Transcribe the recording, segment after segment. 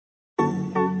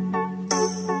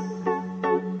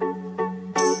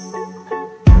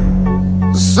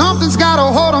Someone's got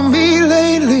a hold of me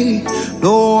lately.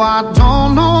 No, I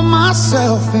don't know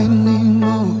myself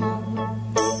anymore.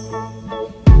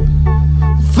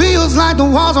 Feels like the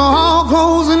walls are all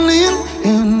closing in,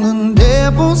 and the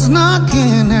devil's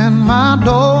knocking at my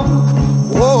door.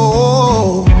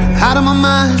 Whoa, out of my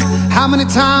mind. How many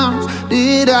times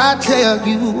did I tell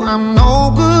you I'm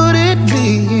no good at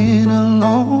being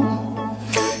alone?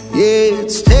 Yeah,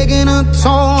 it's taking a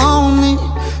toll on me,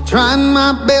 trying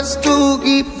my best to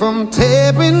keep from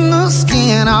tearing the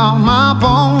skin off my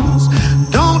bones.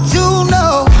 Don't you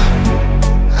know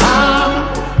I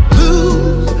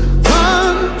lose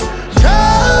control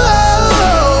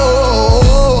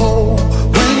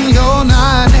when you're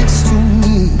not next to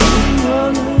me?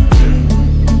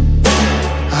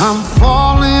 I'm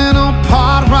falling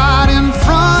apart right in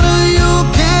front of you.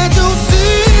 Can't you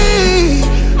see?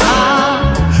 I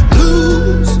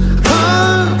lose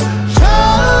control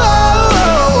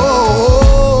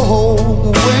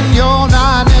when you're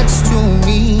not next to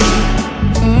me.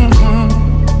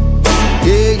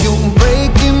 Yeah, you're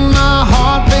breaking my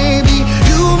heart, baby.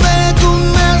 You make a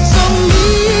mess of me.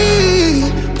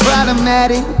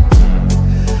 Problematic.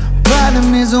 Problem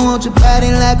is I want your body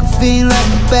like a fiend, like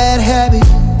a bad habit.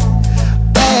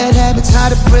 Bad habits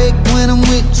hard to break when I'm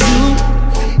with you.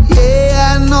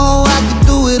 Yeah, I know I could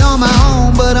do it on my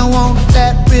own, but I want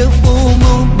that real full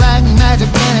moon, black magic,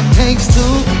 and it takes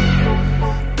two.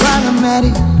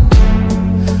 Problematic.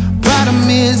 Problem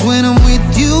is when I'm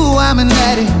with you, I'm an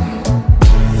addict,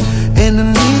 and I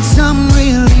need some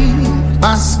relief.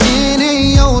 My skin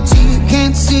and your teeth,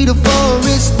 can't see the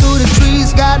forest through the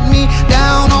trees. Got me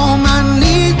down on my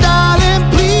knees, darling,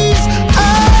 please.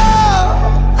 Oh,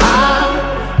 I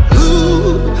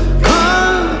lose control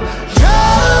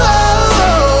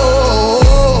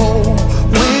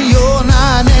when you're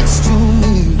not next to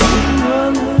me.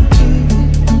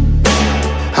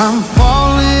 I'm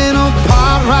falling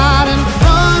apart right in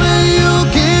front of you.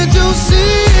 Can't you see?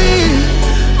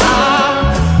 I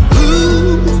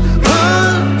lose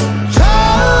control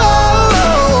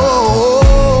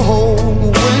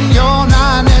when you're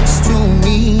not next to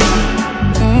me.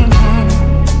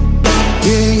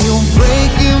 Yeah, you're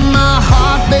breaking my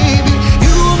heart, baby.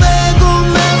 You make a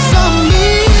mess of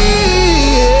me.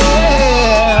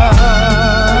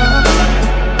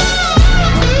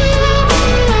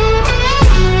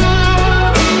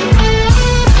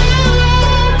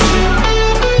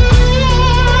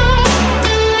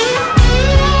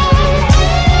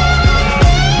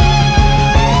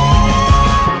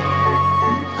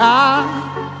 I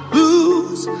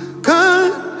lose control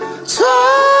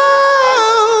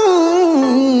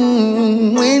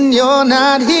when you're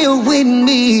not here with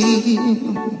me.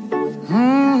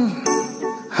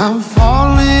 I'm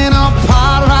falling